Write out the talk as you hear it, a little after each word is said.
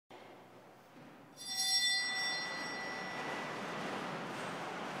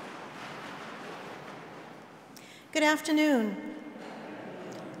Good afternoon,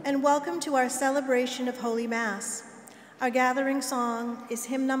 and welcome to our celebration of Holy Mass. Our gathering song is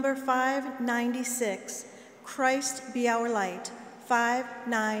hymn number 596, Christ Be Our Light,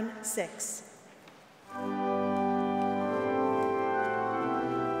 596.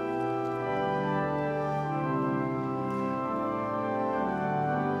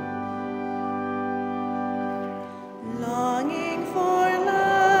 Longing for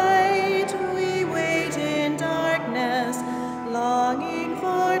light, we wait in darkness. Longing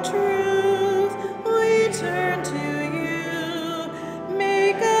for truth, we turn to you.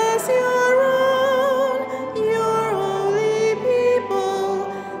 Make us your own, your holy people,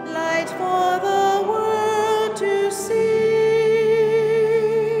 light for the world to see.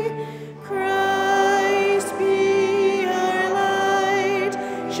 Christ be our light,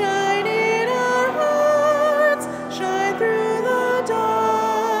 shine in our hearts, shine through the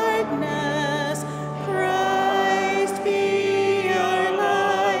darkness. Christ be our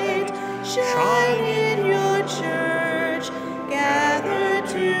light, shine in your church, gathered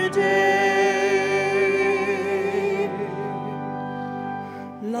today.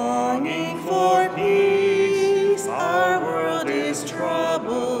 Longing for peace, our world is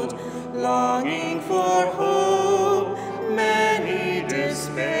troubled. Longing for hope, many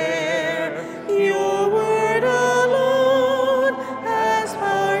despair. Your word alone has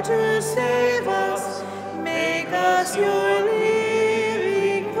power to save us. Make us your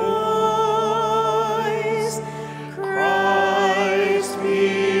living voice. Christ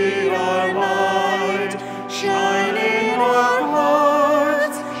be our light, shine in our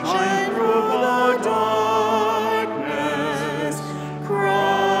hearts, shine through the darkness.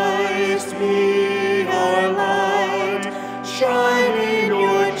 Christ be our light, shine in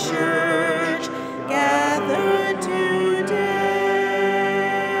your church, gathered today.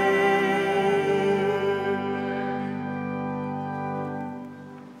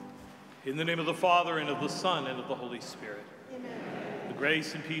 In the name of the Father, and of the Son, and of the Holy Spirit. Amen. The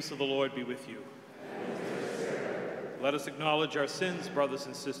grace and peace of the Lord be with you. Let us acknowledge our sins, brothers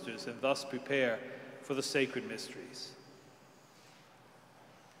and sisters, and thus prepare for the sacred mysteries.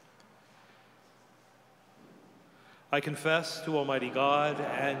 I confess to Almighty God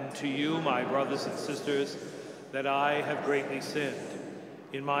and to you, my brothers and sisters, that I have greatly sinned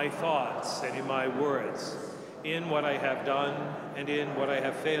in my thoughts and in my words, in what I have done and in what I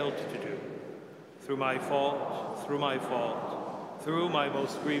have failed to do, through my fault, through my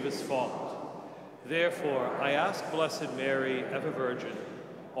most grievous fault. Therefore, I ask Blessed Mary, ever Virgin,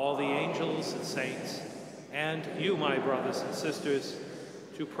 all the angels and saints, and you, my brothers and sisters,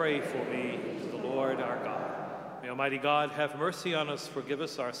 to pray for me to the Lord our God. May Almighty God have mercy on us, forgive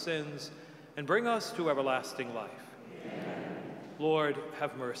us our sins, and bring us to everlasting life. Amen. Lord,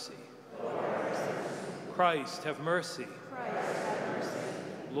 have mercy. Lord, have mercy. Christ, have mercy. Christ, have mercy.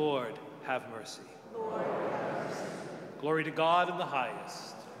 Lord, have mercy. Lord, have mercy. Glory to God in the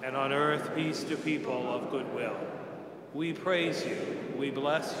highest, and on earth peace to people of good will. We praise you, we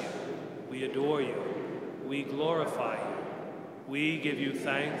bless you, we adore you, we glorify you. We give you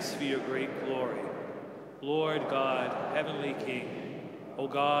thanks for your great glory. Lord God, heavenly King, O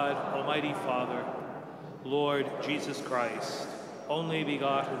God, almighty Father, Lord Jesus Christ, only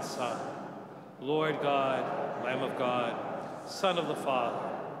begotten Son, Lord God, Lamb of God, Son of the Father,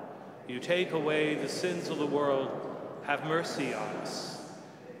 you take away the sins of the world, have mercy on us.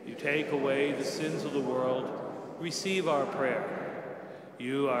 You take away the sins of the world, receive our prayer.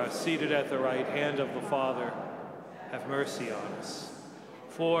 You are seated at the right hand of the Father, have mercy on us.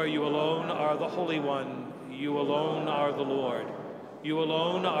 For you alone are the Holy One, you alone are the Lord, you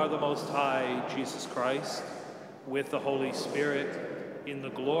alone are the Most High, Jesus Christ, with the Holy Spirit, in the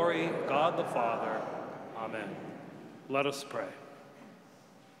glory of God the Father. Amen. Let us pray.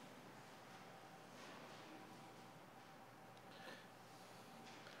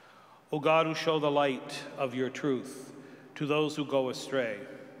 O God, who show the light of your truth to those who go astray,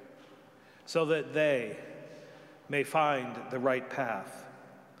 so that they may find the right path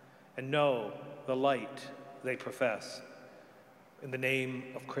and know the light they profess in the name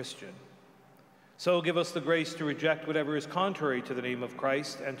of Christian. So give us the grace to reject whatever is contrary to the name of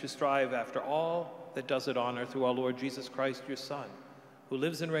Christ and to strive after all that does it honor through our Lord Jesus Christ, your Son, who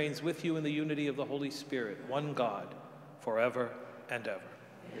lives and reigns with you in the unity of the Holy Spirit, one God, forever and ever.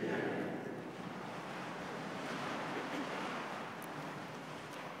 Amen.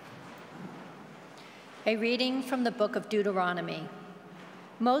 A reading from the book of Deuteronomy.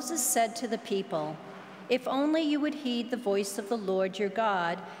 Moses said to the people, "If only you would heed the voice of the Lord your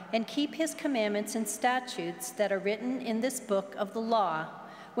God and keep his commandments and statutes that are written in this book of the law,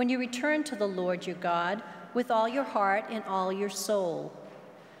 when you return to the Lord your God, with all your heart and all your soul.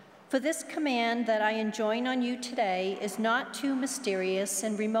 For this command that I enjoin on you today is not too mysterious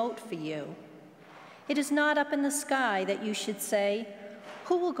and remote for you. It is not up in the sky that you should say,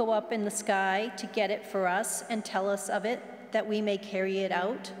 "Who will go up in the sky to get it for us and tell us of it, that we may carry it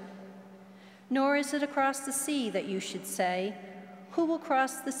out?" Nor is it across the sea that you should say, "Who will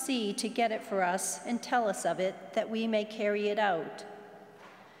cross the sea to get it for us and tell us of it, that we may carry it out?"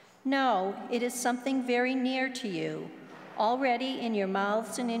 No, it is something very near to you, already in your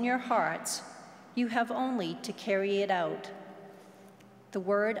mouths and in your hearts. You have only to carry it out. The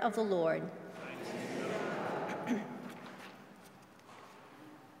word of the Lord.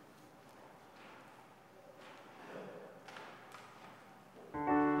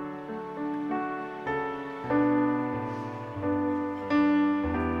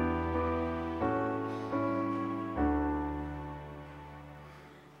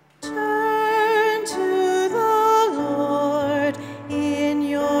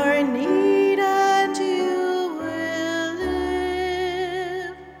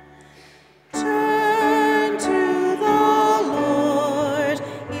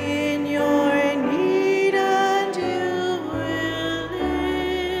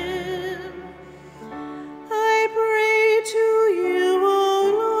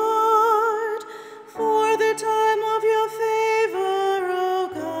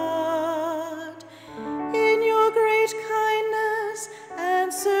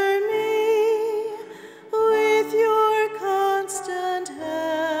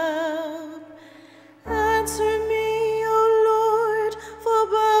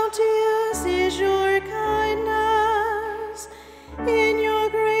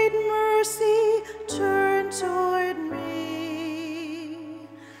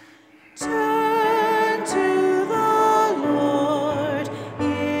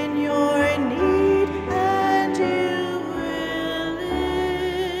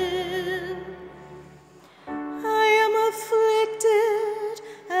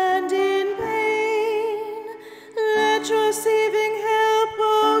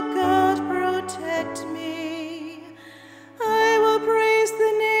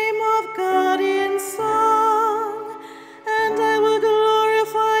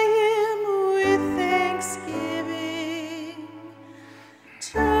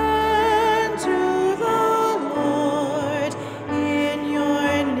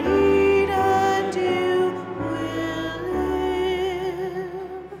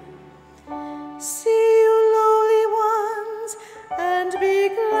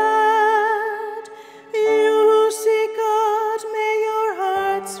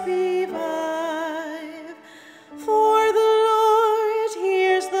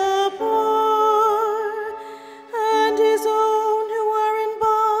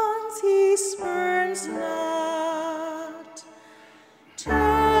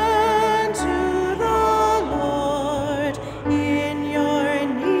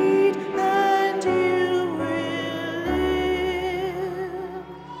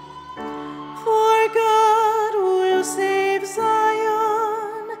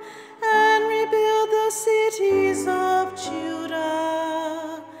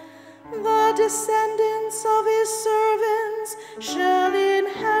 Descendants of his servants shall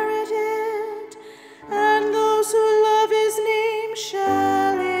inherit it, and those who love his name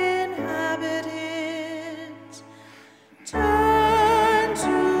shall inhabit it. Turn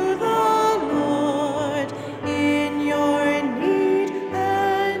to the Lord in your need,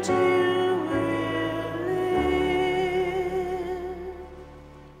 and you will live.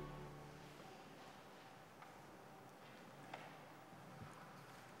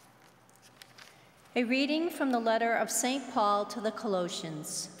 A reading from the letter of St. Paul to the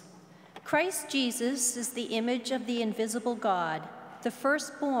Colossians. Christ Jesus is the image of the invisible God, the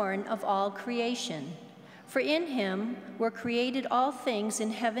firstborn of all creation. For in him were created all things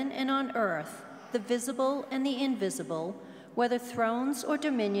in heaven and on earth, the visible and the invisible, whether thrones or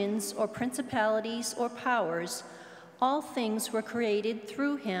dominions or principalities or powers. All things were created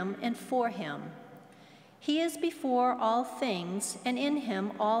through him and for him. He is before all things, and in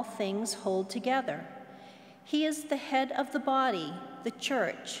him all things hold together. He is the head of the body, the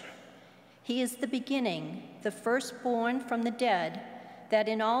church. He is the beginning, the firstborn from the dead, that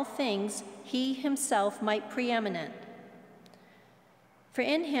in all things he himself might preeminent. For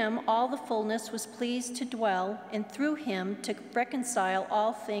in him all the fullness was pleased to dwell, and through him to reconcile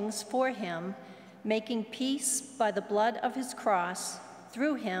all things for him, making peace by the blood of his cross,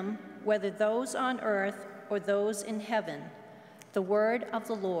 through him, whether those on earth or those in heaven. The word of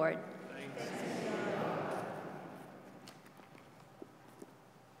the Lord. Thanks.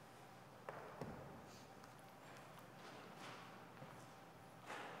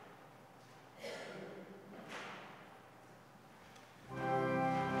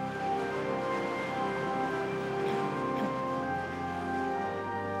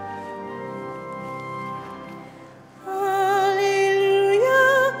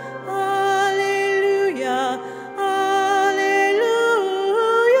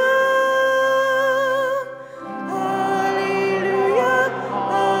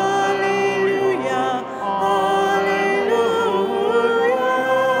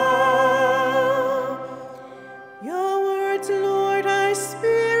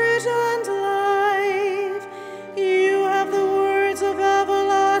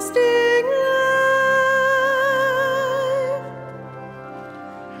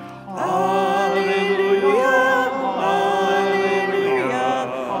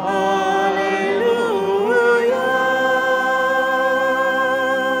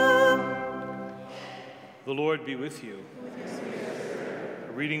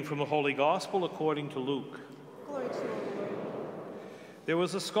 Gospel according to Luke. Glory to you, Lord. There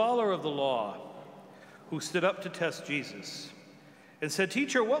was a scholar of the law who stood up to test Jesus and said,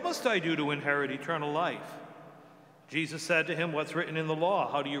 "Teacher, what must I do to inherit eternal life?" Jesus said to him, "What's written in the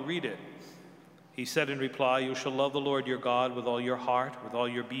law? How do you read it?" He said in reply, "You shall love the Lord your God with all your heart, with all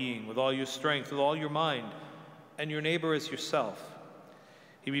your being, with all your strength, with all your mind, and your neighbor as yourself."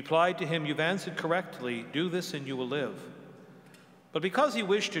 He replied to him, "You've answered correctly. Do this and you will live." But because he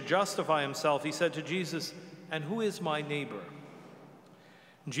wished to justify himself, he said to Jesus, "And who is my neighbor?"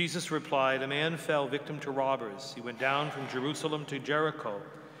 Jesus replied, "A man fell victim to robbers. He went down from Jerusalem to Jericho.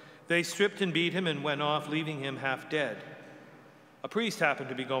 They stripped and beat him and went off, leaving him half dead. A priest happened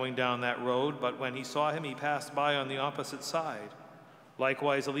to be going down that road, but when he saw him, he passed by on the opposite side.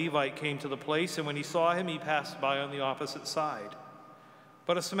 Likewise, a Levite came to the place, and when he saw him, he passed by on the opposite side.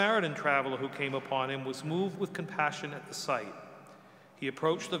 But a Samaritan traveler who came upon him was moved with compassion at the sight. He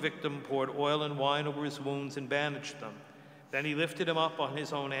approached the victim, poured oil and wine over his wounds, and bandaged them. Then he lifted him up on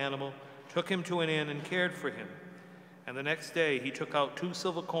his own animal, took him to an inn, and cared for him. And the next day he took out 2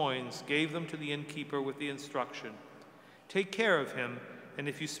 silver coins, gave them to the innkeeper with the instruction, 'Take care of him, and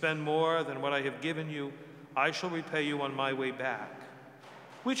if you spend more than what I have given you, I shall repay you on my way back.'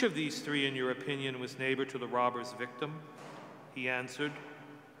 Which of these 3, in your opinion, was neighbor to the robber's victim?" He answered,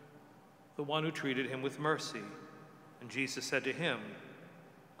 "The one who treated him with mercy." And Jesus said to him,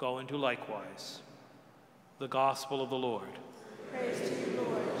 "Go and do likewise." The Gospel of the Lord. Praise to you,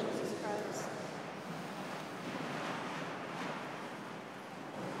 Lord Jesus Christ.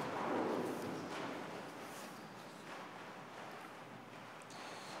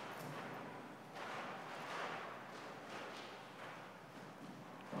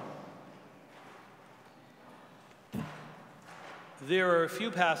 There are a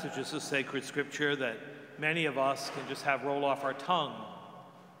few passages of sacred scripture that many of us can just have roll off our tongue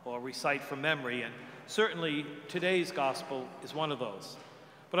or recite from memory, and certainly today's gospel is one of those.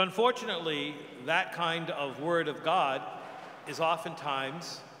 But unfortunately, that kind of word of God is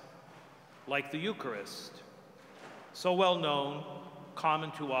oftentimes like the Eucharist, so well known,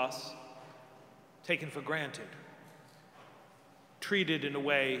 common to us, taken for granted, treated in a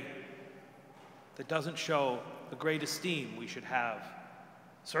way that doesn't show the great esteem we should have,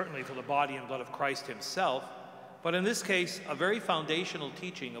 certainly for the body and blood of Christ himself, but in this case, a very foundational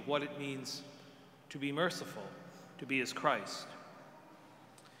teaching of what it means to be merciful, to be as Christ.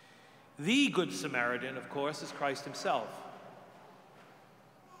 The Good Samaritan, of course, is Christ himself,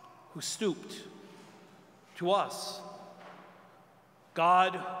 who stooped to us.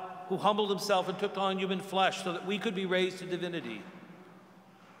 God, who humbled himself and took on human flesh so that we could be raised to divinity,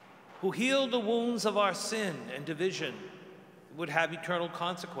 who healed the wounds of our sin and division that would have eternal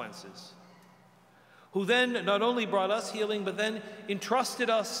consequences, who then not only brought us healing, but then entrusted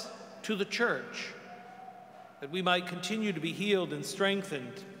us to the church, that we might continue to be healed and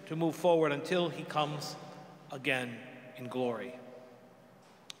strengthened to move forward until he comes again in glory.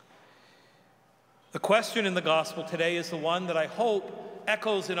 The question in the gospel today is the one that I hope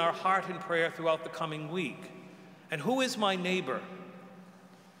echoes in our heart and prayer throughout the coming week. And who is my neighbor?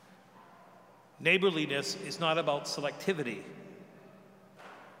 Neighborliness is not about selectivity.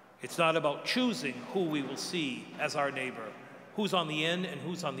 It's not about choosing who we will see as our neighbor, who's on the in and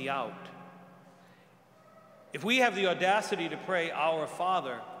who's on the out. If we have the audacity to pray, "Our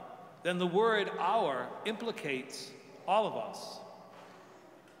Father," then the word "our" implicates all of us.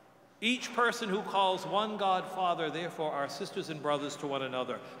 Each person who calls one God Father, therefore, are sisters and brothers to one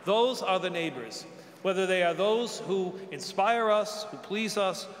another. Those are the neighbors, whether they are those who inspire us, who please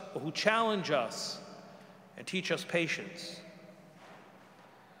us, or who challenge us and teach us patience.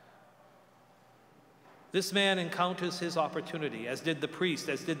 This man encounters his opportunity, as did the priest,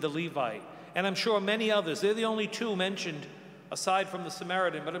 as did the Levite, and I'm sure many others. They're the only 2 mentioned aside from the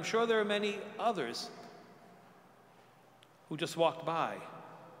Samaritan, but I'm sure there are many others who just walked by.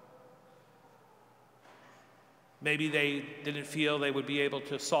 Maybe they didn't feel they would be able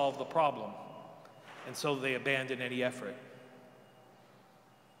to solve the problem, and so they abandoned any effort.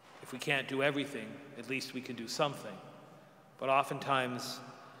 If we can't do everything, at least we can do something. But oftentimes,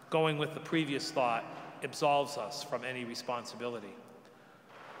 going with the previous thought absolves us from any responsibility.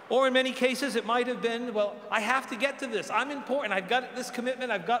 Or in many cases, it might have been, well, I have to get to this. I'm important. I've got this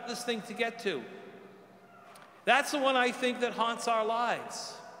commitment. I've got this thing to get to. That's the one I think that haunts our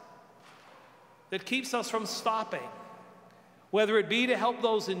lives, that keeps us from stopping, whether it be to help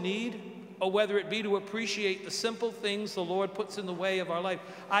those in need or whether it be to appreciate the simple things the Lord puts in the way of our life.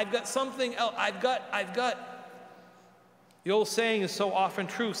 I've got something else. I've got. The old saying is so often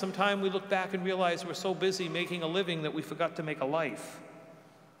true. Sometimes we look back and realize we're so busy making a living that we forgot to make a life.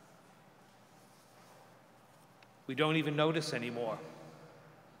 we don't even notice anymore.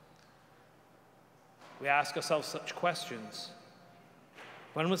 We ask ourselves such questions.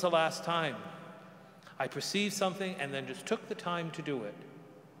 When was the last time I perceived something and then just took the time to do it?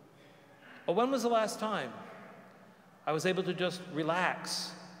 Or when was the last time I was able to just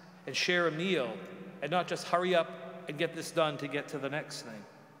relax and share a meal and not just hurry up and get this done to get to the next thing?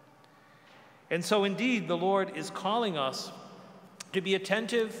 And so indeed, the Lord is calling us to be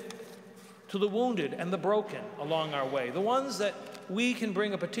attentive to the wounded and the broken along our way, the ones that we can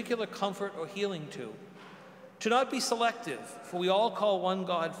bring a particular comfort or healing to not be selective, for we all call one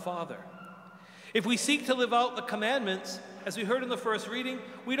God Father. If we seek to live out the commandments, as we heard in the first reading,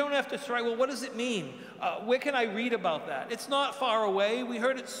 we don't have to try, well, what does it mean? Where can I read about that? It's not far away. We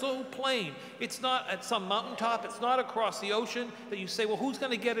heard it so plain. It's not at some mountaintop. It's not across the ocean that you say, well, who's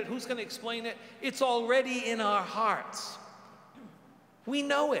going to get it? Who's going to explain it? It's already in our hearts. We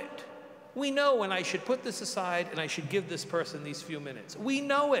know it. We know when I should put this aside and I should give this person these few minutes. We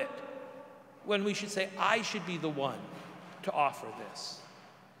know it when we should say, I should be the one to offer this.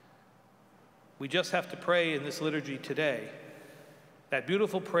 We just have to pray in this liturgy today, that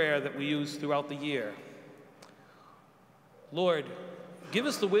beautiful prayer that we use throughout the year. Lord, give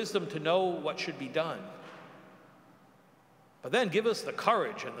us the wisdom to know what should be done, but then give us the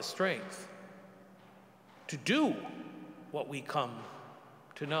courage and the strength to do what we come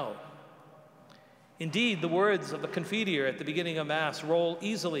to know. Indeed, the words of the Confiteor at the beginning of Mass roll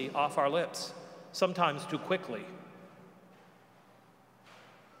easily off our lips, sometimes too quickly.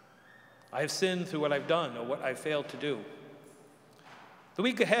 I have sinned through what I've done or what I've failed to do. The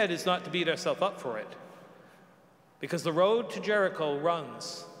week ahead is not to beat ourselves up for it, because the road to Jericho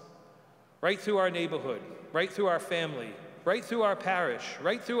runs right through our neighborhood, right through our family, right through our parish,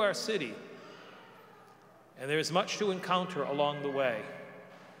 right through our city. And there is much to encounter along the way.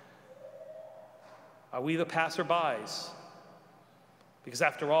 Are we the passerbys? Because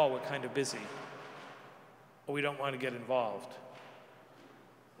after all, we're kind of busy, or we don't want to get involved.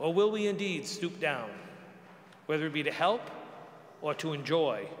 Or will we indeed stoop down, whether it be to help or to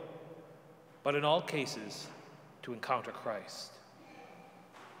enjoy, but in all cases, to encounter Christ?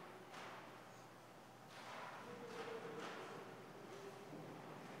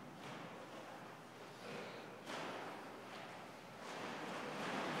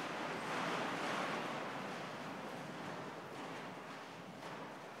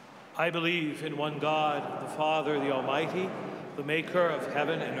 I believe in one God, the Father, the Almighty, the maker of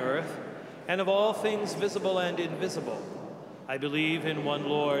heaven and earth, and of all things visible and invisible. I believe in one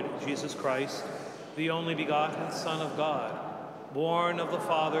Lord, Jesus Christ, the only begotten Son of God, born of the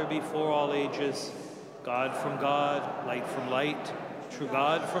Father before all ages, God from God, light from light, true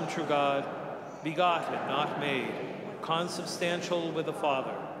God from true God, begotten, not made, consubstantial with the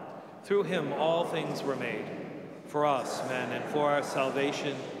Father. Through him all things were made. For us, men, and for our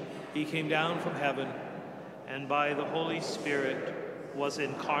salvation, he came down from heaven, and by the Holy Spirit was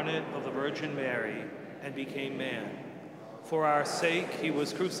incarnate of the Virgin Mary and became man. For our sake he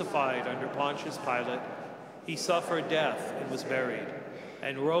was crucified under Pontius Pilate. He suffered death and was buried,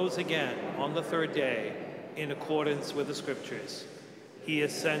 and rose again on the third day in accordance with the Scriptures. He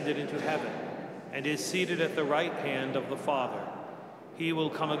ascended into heaven and is seated at the right hand of the Father. He will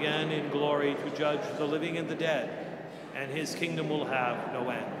come again in glory to judge the living and the dead, and his kingdom will have no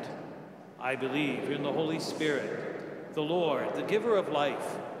end. I believe in the Holy Spirit, the Lord, the giver of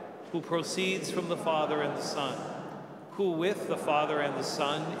life, who proceeds from the Father and the Son, who with the Father and the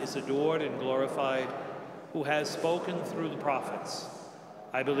Son is adored and glorified, who has spoken through the prophets.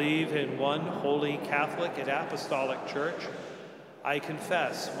 I believe in one holy Catholic and Apostolic Church. I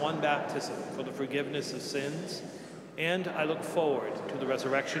confess one baptism for the forgiveness of sins, and I look forward to the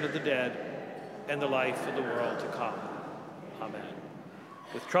resurrection of the dead and the life of the world to come. Amen.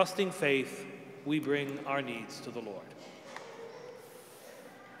 With trusting faith, we bring our needs to the Lord.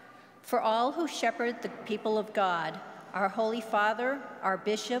 For all who shepherd the people of God, our Holy Father, our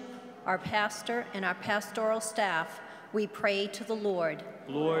Bishop, our pastor, and our pastoral staff, we pray to the Lord.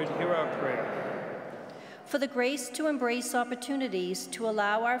 Lord, hear our prayer. For the grace to embrace opportunities to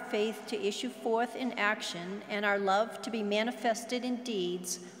allow our faith to issue forth in action and our love to be manifested in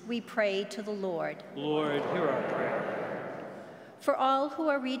deeds, we pray to the Lord. Lord, hear our prayer. For all who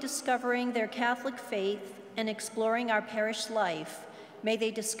are rediscovering their Catholic faith and exploring our parish life, may they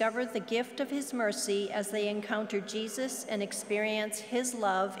discover the gift of his mercy as they encounter Jesus and experience his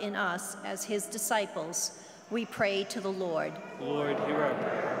love in us as his disciples. We pray to the Lord. Lord, hear our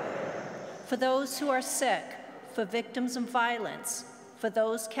prayer. For those who are sick, for victims of violence, for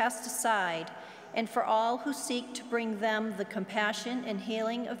those cast aside, and for all who seek to bring them the compassion and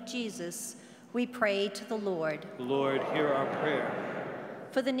healing of Jesus, We pray to the Lord. Lord, hear our prayer.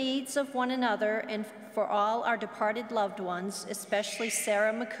 For the needs of one another and for all our departed loved ones, especially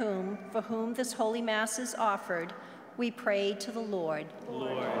Sarah McComb, for whom this Holy Mass is offered, we pray to the Lord.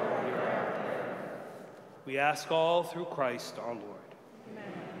 Lord, hear our prayer. We ask all through Christ our Lord. Amen.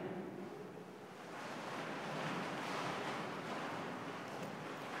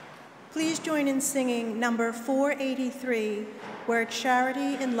 Please join in singing number 483, Where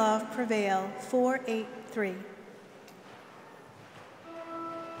Charity and Love Prevail, 483.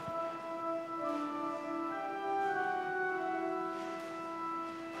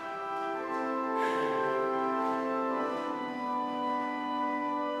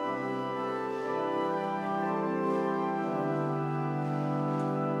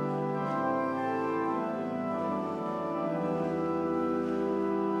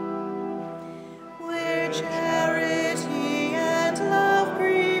 Charity and love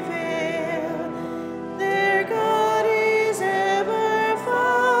prevail, their God is ever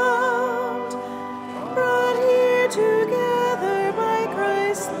found, brought here together by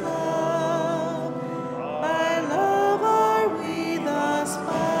Christ's love. By love are we thus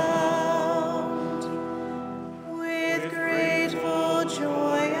bound. With grateful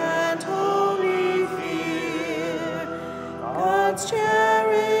joy and holy fear, God's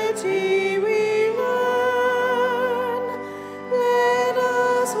charity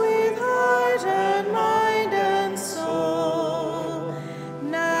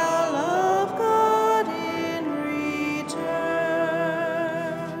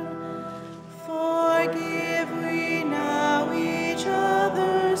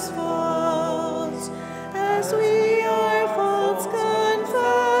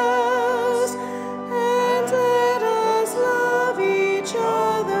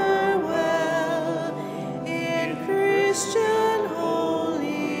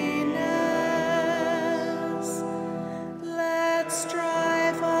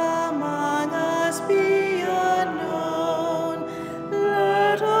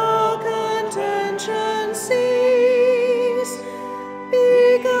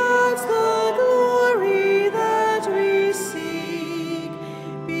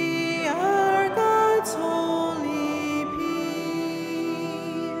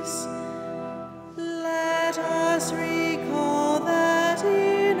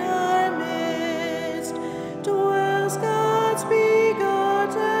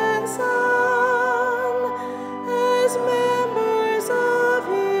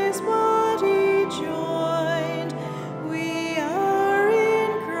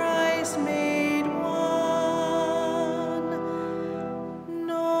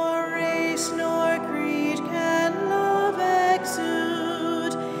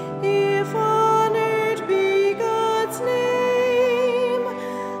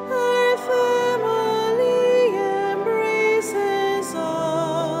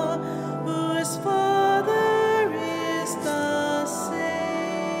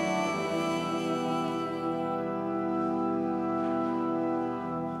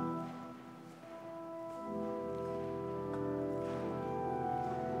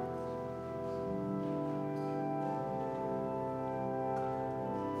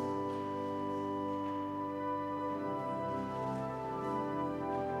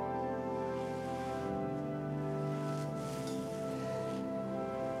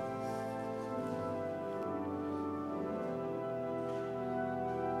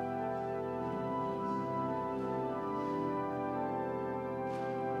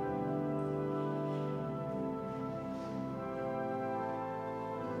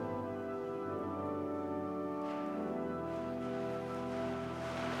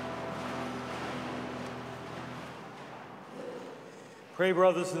Pray,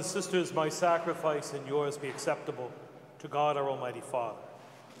 brothers and sisters, my sacrifice and yours be acceptable to God our Almighty Father.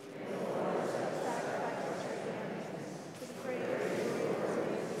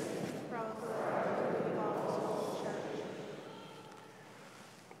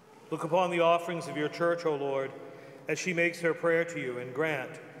 Look upon the offerings of your church, O Lord, as she makes her prayer to you, and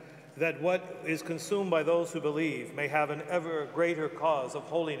grant that what is consumed by those who believe may have an ever greater cause of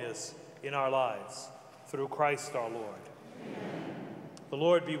holiness in our lives, through Christ our Lord. Amen. The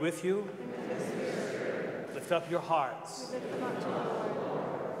Lord be with you. And with your spirit. Lift up your hearts. We lift them up to the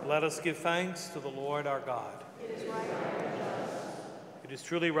Lord. Let us give thanks to the Lord our God. It is right and just. It is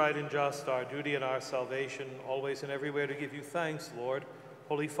truly right and just, our duty and our salvation, always and everywhere to give you thanks, Lord,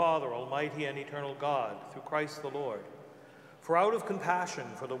 Holy Father, Almighty and eternal God, through Christ the Lord. For out of compassion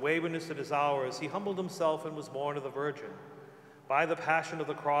for the waywardness that is ours, he humbled himself and was born of the Virgin. By the passion of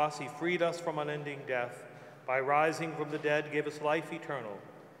the cross, he freed us from unending death. By rising from the dead, gave us life eternal.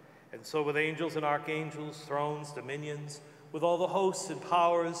 And so with angels and archangels, thrones, dominions, with all the hosts and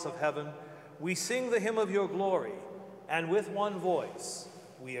powers of heaven, we sing the hymn of your glory, and with one voice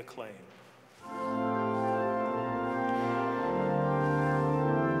we acclaim.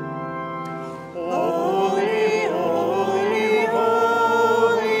 Holy, holy,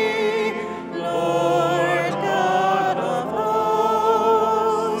 holy, Lord God of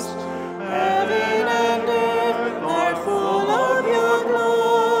hosts, heaven and earth are full of your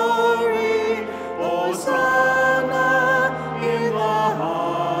glory. Hosanna in the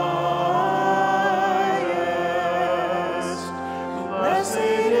highest. Blessed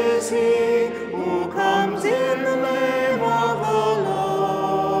is he who comes in the name of the Lord.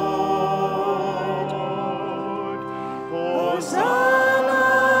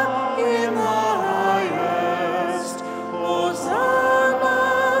 Hosanna in the highest. Hosanna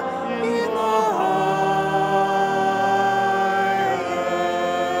in the highest.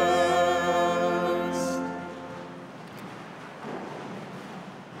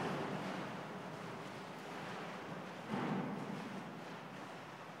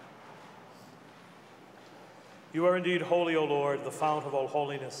 You are indeed holy, O Lord, the fount of all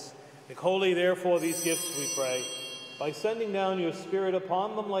holiness. Make holy, therefore, these gifts, we pray, by sending down your Spirit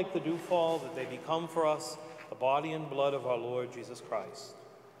upon them like the dewfall, that they become for us the body and blood of our Lord Jesus Christ.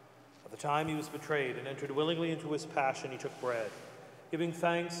 At the time he was betrayed and entered willingly into his passion, he took bread. Giving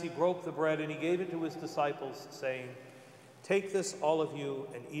thanks, he broke the bread, and he gave it to his disciples, saying, "Take this, all of you,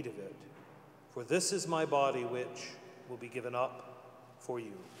 and eat of it, for this is my body, which will be given up for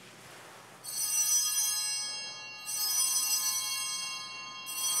you."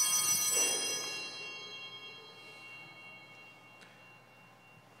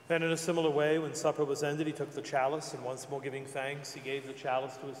 Then in a similar way, when supper was ended, he took the chalice, and once more giving thanks, he gave the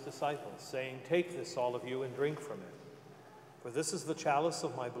chalice to his disciples, saying, "Take this, all of you, and drink from it. For this is the chalice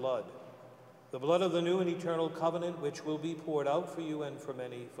of my blood, the blood of the new and eternal covenant, which will be poured out for you and for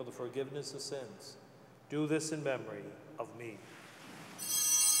many for the forgiveness of sins. Do this in memory of me."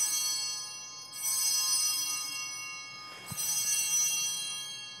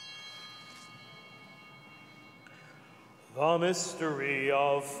 The mystery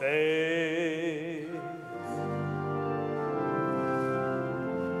of faith.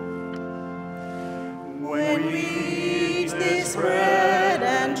 When we eat this bread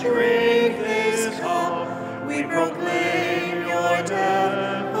and drink this cup, we proclaim your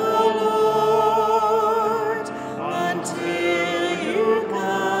death, O Lord, until you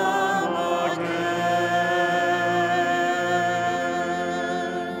come again.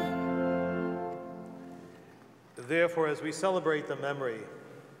 Therefore, as we celebrate the memory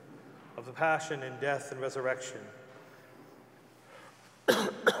of the passion and death and resurrection,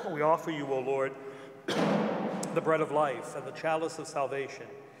 we offer you, O Lord, the bread of life and the chalice of salvation,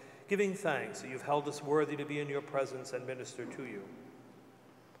 giving thanks that you've held us worthy to be in your presence and minister to you.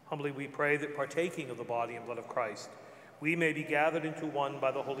 Humbly we pray that, partaking of the body and blood of Christ, we may be gathered into one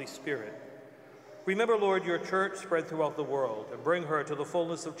by the Holy Spirit. Remember, Lord, your church spread throughout the world, and bring her to the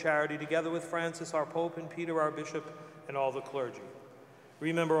fullness of charity, together with Francis, our Pope, and Peter, our Bishop, and all the clergy.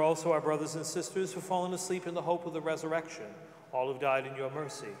 Remember also our brothers and sisters who have fallen asleep in the hope of the resurrection, all who died in your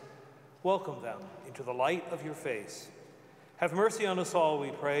mercy. Welcome them into the light of your face. Have mercy on us all,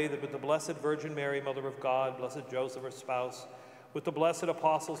 we pray, that with the Blessed Virgin Mary, Mother of God, Blessed Joseph, her spouse, with the blessed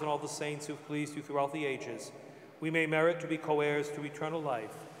apostles and all the saints who've pleased you throughout the ages, we may merit to be co-heirs to eternal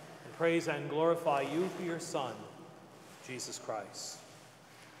life, and praise and glorify you through your Son, Jesus Christ.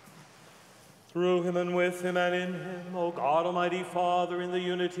 Through him and with him and in him, O God, Almighty Father, in the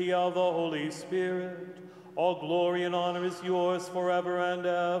unity of the Holy Spirit, all glory and honor is yours forever and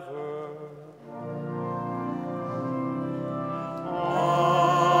ever.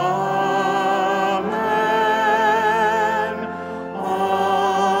 Amen.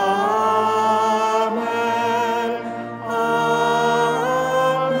 Amen.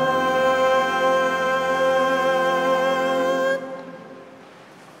 Amen.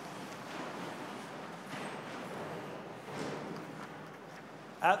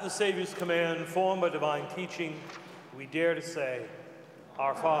 At the Savior's command, formed by divine teaching, we dare to say,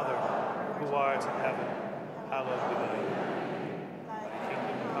 Our Father, who art in heaven, hallowed be thy name. Thy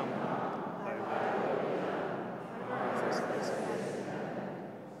kingdom come, thy will be done, on earth as it is in heaven.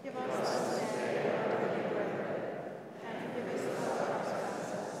 Give us this day our daily bread, and forgive us our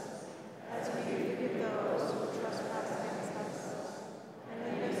trespasses, as we forgive those who trespass against us. And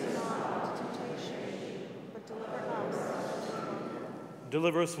lead us not into temptation, but deliver us from evil.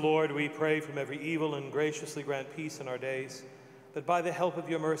 Deliver us, Lord, we pray, from every evil, and graciously grant peace in our days, that by the help of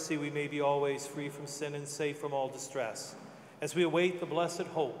your mercy we may be always free from sin and safe from all distress, as we await the blessed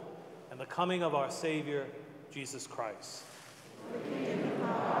hope and the coming of our Savior, Jesus Christ.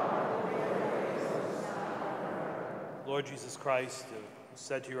 Lord Jesus Christ, who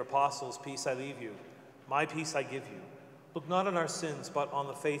said to your apostles, "Peace I leave you, my peace I give you," look not on our sins, but on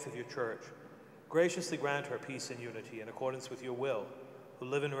the faith of your church. Graciously grant her peace and unity in accordance with your will, who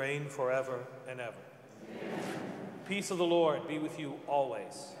live and reign forever and ever. Amen. Peace of the Lord be with you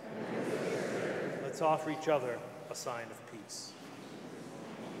always. Let's offer each other a sign of peace.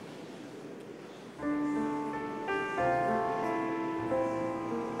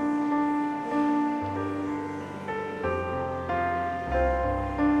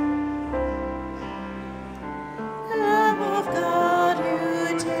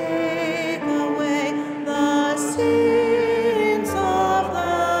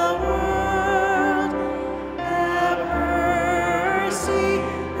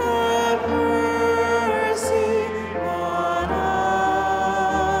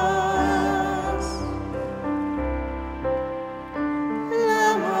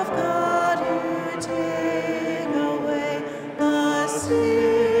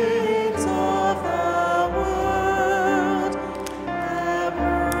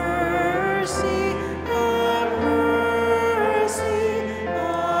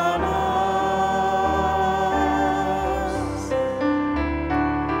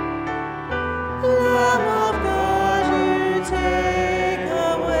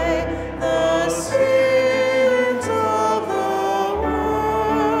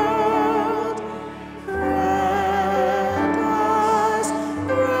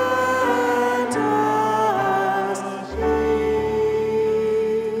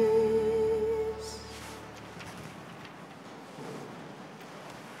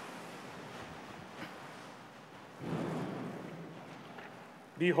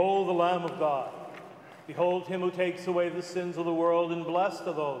 Behold the Lamb of God. Behold him who takes away the sins of the world, and blessed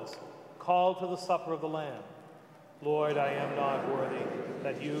are those called to the supper of the Lamb. Lord, I am not worthy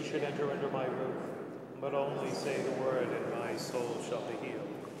that you should enter under my roof, but only say the word, and my soul shall be healed.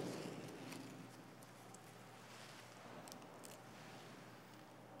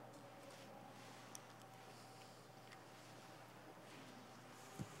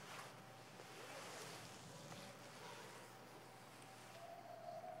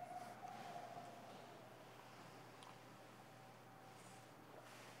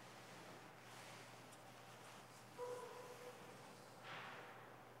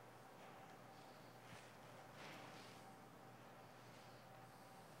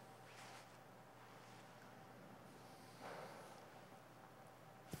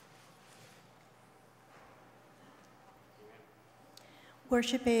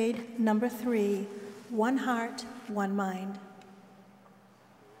 Worship aid number 3, One Heart, One Mind.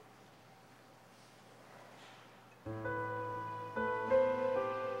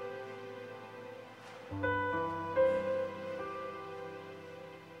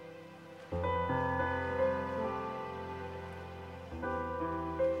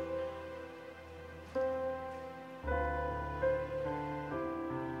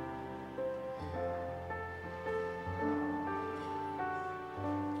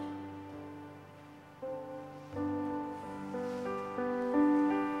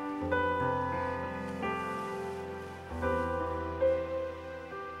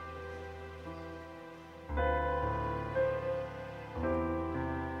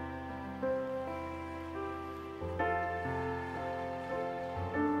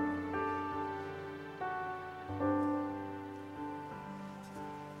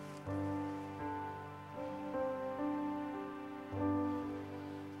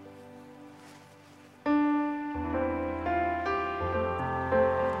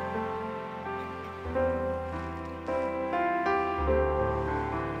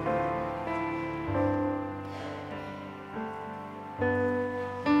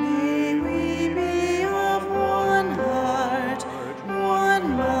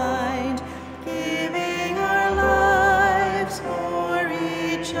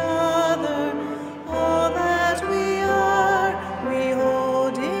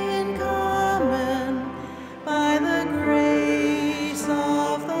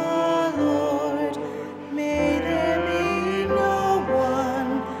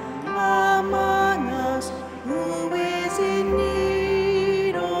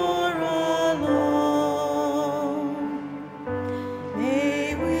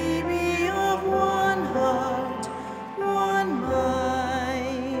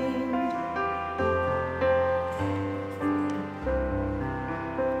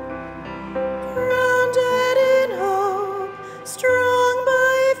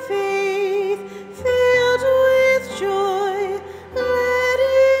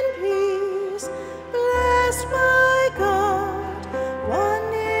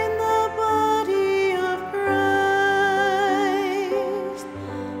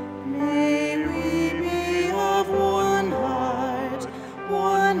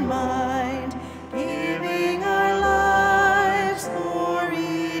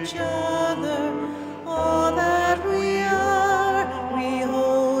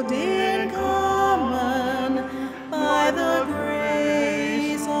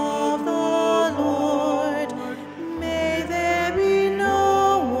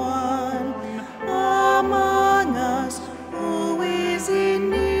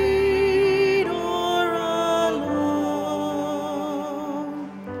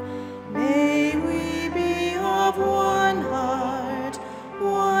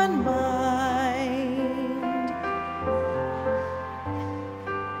 one mind.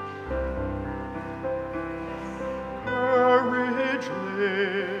 Courage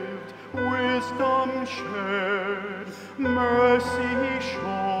lived, wisdom shared, mercy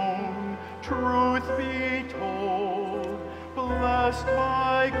shown, truth be told, blessed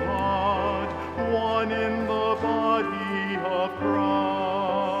by God, one in the body of Christ.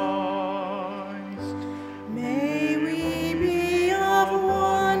 May we be of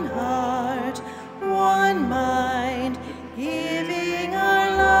one heart, one mind, giving our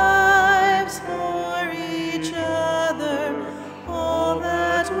lives for each other. All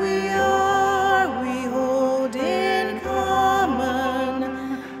that we are, we hold in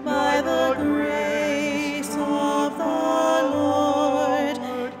common by the grace of the Lord.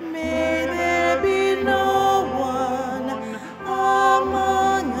 May there be no one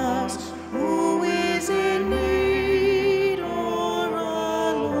among us who is in need or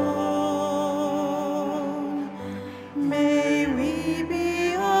alone. May we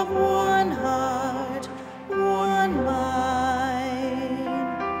be of one heart, one mind.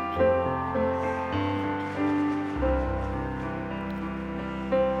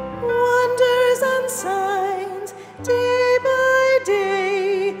 Wonders and signs, day by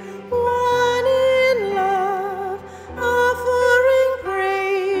day, one in love, offering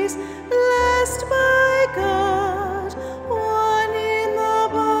praise, blessed by God, one in the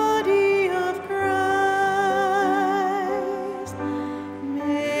body of Christ.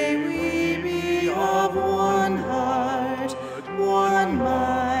 May we be of one heart, one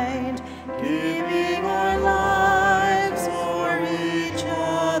mind, giving our lives for each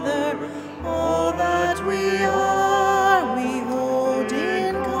other. All that we are, we hold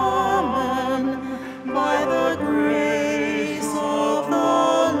in common by the grace of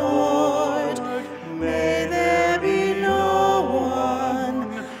the Lord. May there be no one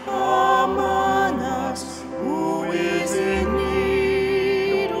among us who is in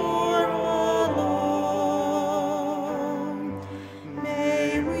need or alone.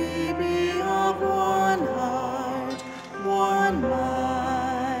 May we be of one heart, one mind.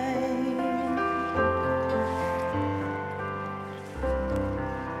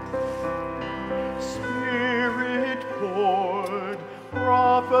 Spirit poured,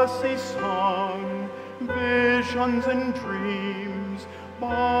 prophecy sung, visions and dreams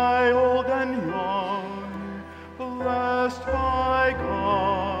by old and young, blessed by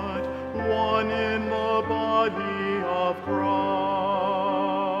God, one in the body of Christ.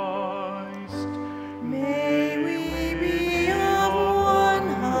 May we be of one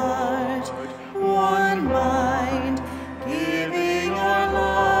heart, one mind, giving our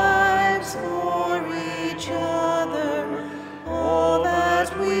lives for each other. All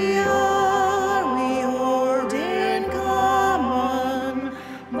that we are, we hold in common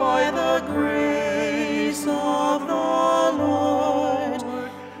by the grace of the Lord.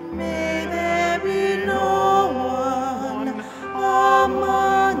 May there be no one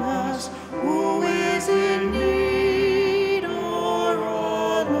among us who is in need or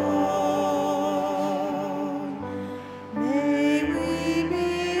alone. May we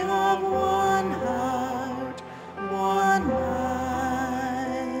be of one heart, one mind.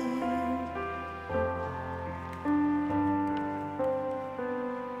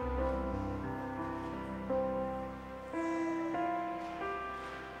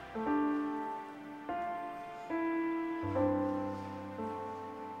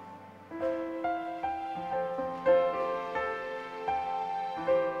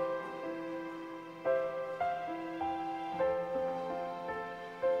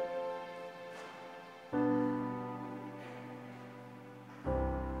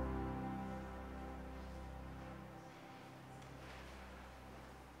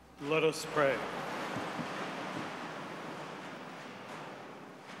 Let us pray.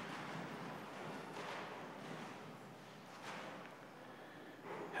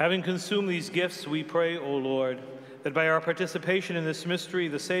 Having consumed these gifts, we pray, O Lord, that by our participation in this mystery,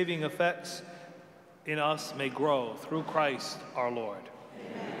 the saving effects in us may grow through Christ our Lord.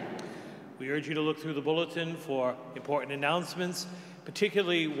 Amen. We urge you to look through the bulletin for important announcements,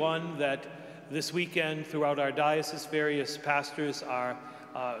 particularly one that this weekend throughout our diocese, various pastors are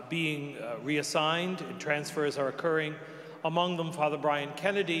being reassigned and transfers are occurring. Among them, Father Brian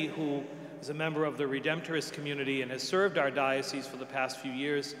Kennedy, who is a member of the Redemptorist community and has served our diocese for the past few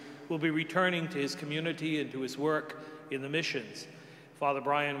years, will be returning to his community and to his work in the missions. Father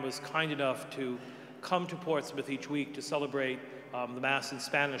Brian was kind enough to come to Portsmouth each week to celebrate the Mass in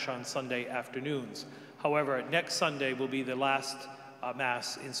Spanish on Sunday afternoons. However, next Sunday will be the last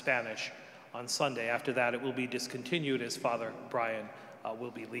Mass in Spanish on Sunday. After that, it will be discontinued as Father Brian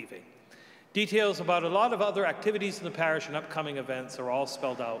will be leaving. Details about a lot of other activities in the parish and upcoming events are all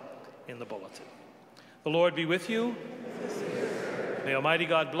spelled out in the bulletin. The Lord be with you. May Almighty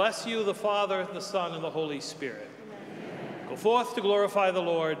God bless you, the Father, the Son, and the Holy Spirit. Go forth to glorify the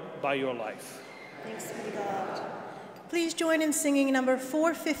Lord by your life. Thanks be to God. Please join in singing number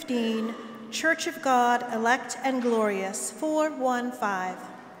 415, Church of God, Elect and Glorious, 415.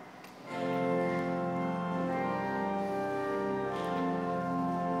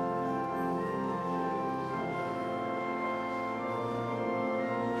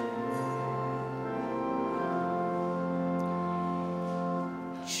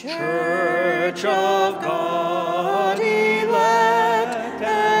 Church of God.